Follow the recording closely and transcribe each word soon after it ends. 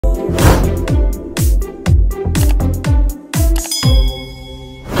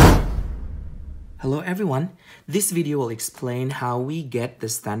everyone, this video will explain how we get the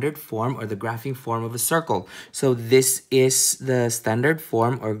standard form or the graphing form of a circle. So this is the standard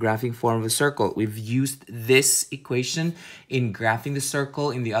form or graphing form of a circle. We've used this equation in graphing the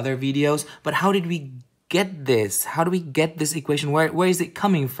circle in the other videos, but how did we get this? How do we get this equation? Where is it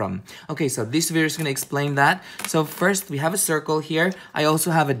coming from? Okay, so this video is going to explain that. So first, we have a circle here. I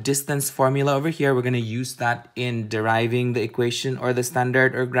also have a distance formula over here. We're going to use that in deriving the equation or the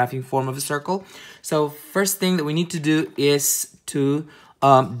standard or graphing form of a circle. So first thing that we need to do is to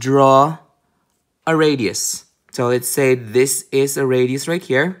draw a radius. So let's say this is a radius right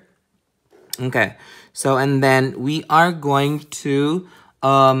here. Okay, so and then we are going to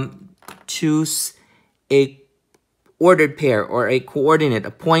choose a ordered pair or a coordinate,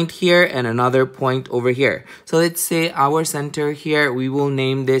 a point here and another point over here. So let's say our center here, we will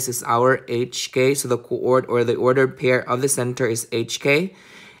name this as our HK. So the coord or the ordered pair of the center is HK.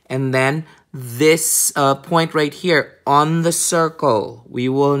 And then this point right here on the circle, we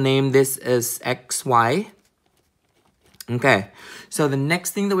will name this as XY. Okay, so the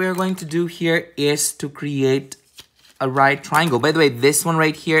next thing that we are going to do here is to create a right triangle. By the way, this one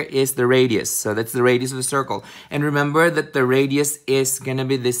right here is the radius. So that's the radius of the circle. And remember that the radius is going to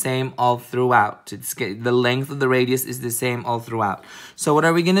be the same all throughout. The length of the radius is the same all throughout. So what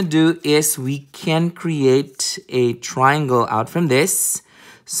are we going to do is we can create a triangle out from this.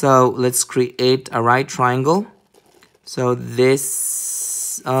 So let's create a right triangle. So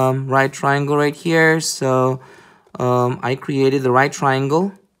this right triangle right here. So I created the right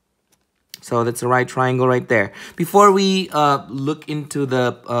triangle. So that's a right triangle right there. Before we look into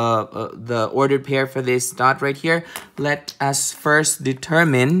the ordered pair for this dot right here, let us first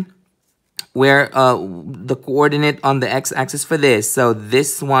determine where the coordinate on the x-axis for this. So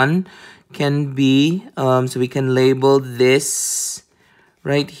this one can be, so we can label this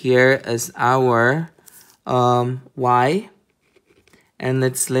right here as our y. And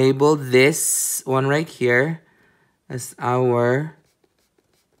let's label this one right here as our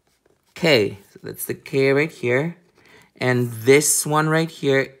K. So that's the K right here. And this one right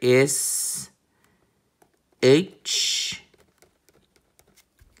here is H.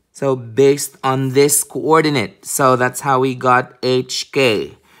 So based on this coordinate. So that's how we got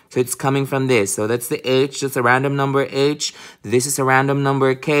HK. So it's coming from this. So that's the H, just a random number H. This is a random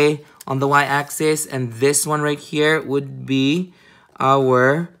number K on the y-axis. And this one right here would be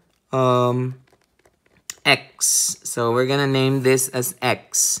our X. So we're gonna name this as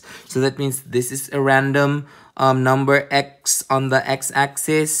X. So that means this is a random number X on the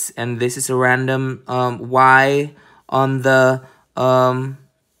x-axis, and this is a random Y on the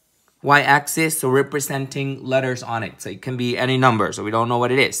y-axis, so representing letters on it. So it can be any number, so we don't know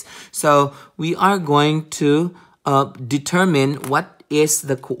what it is. So we are going to determine what is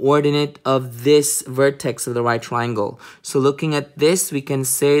the coordinate of this vertex of the right triangle. So looking at this, we can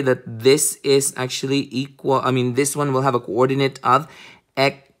say that this is actually equal, this one will have a coordinate of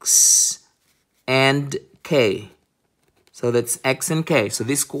X and K. So that's X and K. So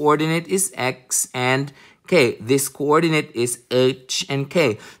this coordinate is X and K. This coordinate is H and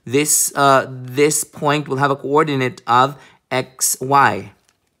K. This point will have a coordinate of X, Y.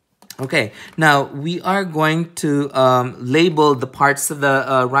 Okay, now we are going to label the parts of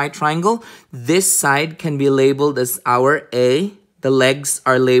the right triangle. This side can be labeled as our A. The legs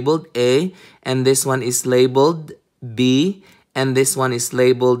are labeled A, and this one is labeled B, and this one is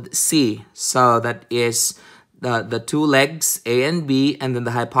labeled C. So that is the two legs, A and B, and then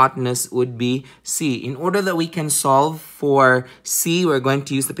the hypotenuse would be C. In order that we can solve for C, we're going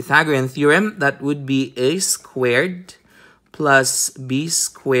to use the Pythagorean Theorem. That would be A squared plus b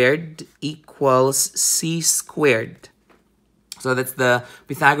squared equals c squared. So that's the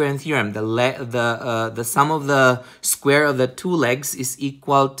Pythagorean theorem. The sum of the square of the two legs is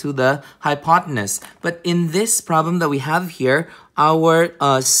equal to the hypotenuse. But in this problem that we have here, our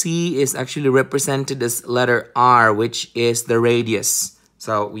c is actually represented as letter r, which is the radius.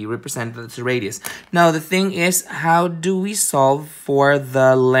 So we represent that as the radius. Now the thing is, how do we solve for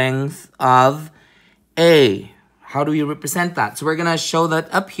the length of A? How do we represent that? So we're going to show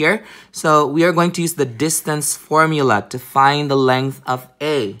that up here. So we are going to use the distance formula to find the length of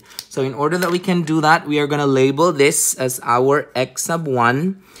A. So in order that we can do that, we are going to label this as our x sub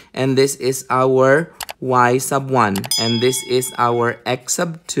 1. And this is our y sub 1. And this is our x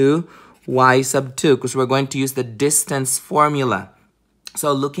sub 2, y sub 2. Because we're going to use the distance formula.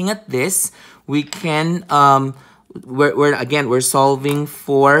 So looking at this, we can, we're solving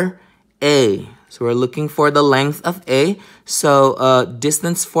for A. So we're looking for the length of A. So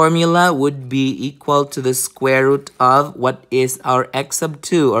distance formula would be equal to the square root of what is our x sub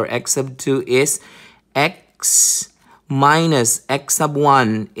 2, or x sub 2 is x minus x sub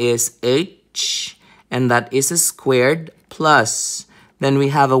 1 is h, and that is a squared, plus, then we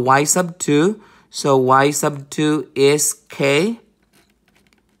have a y sub 2, so y sub 2 is k,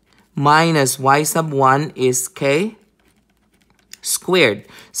 minus y sub 1 is k squared.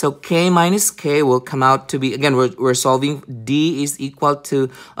 So k minus k will come out to be, again, we're solving, d is equal to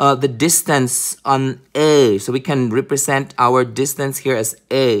the distance on a. So we can represent our distance here as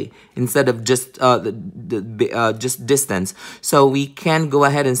a instead of just just distance. So we can go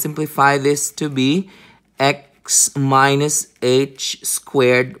ahead and simplify this to be x minus h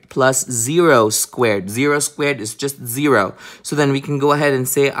squared plus 0 squared. 0 squared is just 0. So then we can go ahead and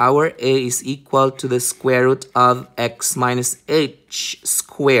say our a is equal to the square root of x minus h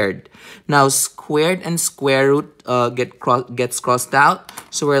squared. Now squared and square root gets crossed out.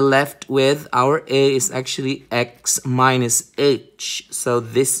 So we're left with our a is actually x minus h. So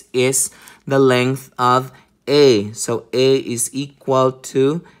this is the length of a. So a is equal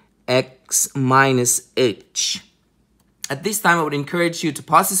to x minus h. At this time, I would encourage you to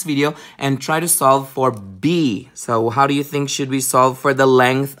pause this video and try to solve for b. So how do you think should we solve for the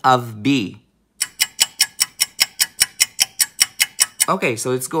length of b? Okay,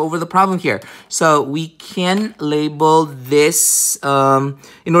 so let's go over the problem here. So we can label this,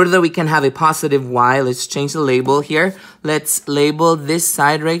 in order that we can have a positive y, let's change the label here. Let's label this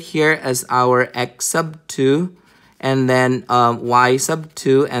side right here as our x sub 2. And then y sub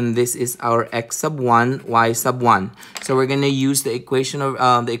 2, and this is our x sub 1, y sub 1. So we're going to use the equation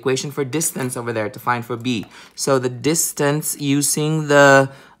of the equation for distance over there to find for b. So the distance using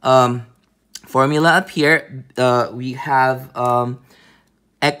the formula up here, we have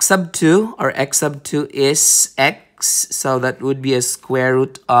x sub 2, or x sub 2 is x. So that would be a square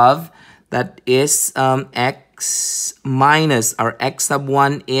root of, that is x minus, our x sub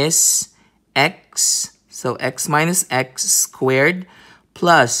 1 is x. So x minus x squared,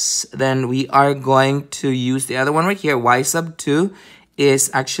 plus, then we are going to use the other one right here. Y sub 2 is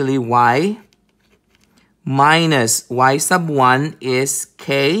actually y, minus y sub 1 is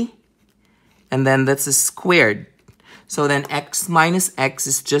k, and then that's a squared. So then x minus x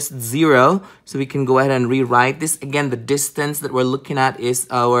is just 0. So we can go ahead and rewrite this. Again, the distance that we're looking at is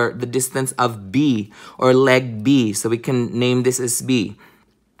the distance of b, or leg b. So we can name this as b.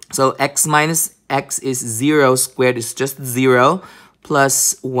 So x minus x is 0 squared is just 0,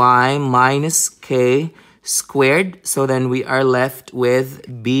 plus y minus k squared. So then we are left with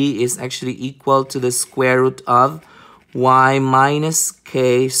b is actually equal to the square root of y minus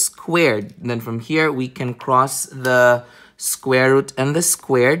k squared. And then from here we can cross the square root and the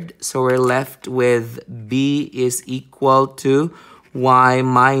squared. So we're left with b is equal to y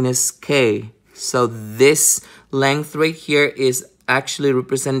minus k. So this length right here is actually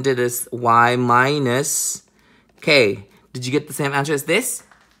represented as y minus k. Did you get the same answer as this?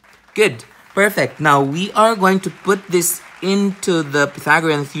 Good. Perfect. Now we are going to put this into the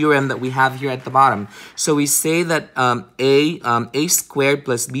Pythagorean theorem that we have here at the bottom. So we say that a squared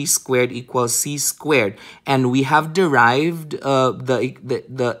plus b squared equals c squared, and we have derived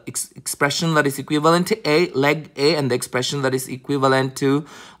the expression that is equivalent to a, leg a, and the expression that is equivalent to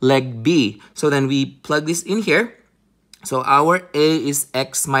leg b. So then we plug this in here. So our a is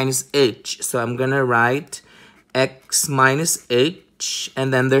x minus h. So I'm going to write x minus h.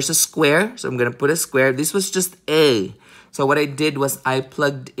 And then there's a square. So I'm going to put a square. This was just a. So what I did was I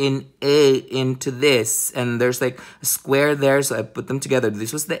plugged in a into this. And there's like a square there. So I put them together.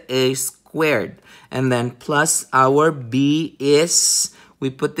 This was the a squared. And then plus our b is,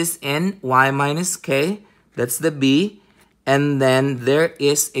 we put this in, y minus k. That's the b. And then there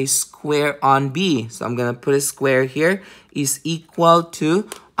is a square on b. So I'm going to put a square here, is equal to,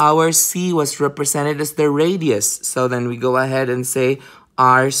 our c was represented as the radius. So then we go ahead and say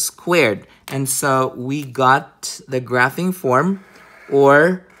r squared. And so we got the graphing form,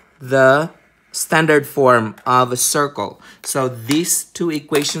 or the standard form of a circle. So these two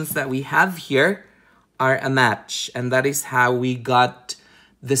equations that we have here are a match. And that is how we got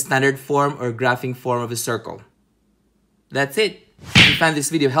the standard form or graphing form of a circle. That's it. If you find this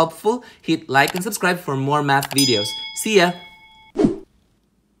video helpful, hit like and subscribe for more math videos. See ya!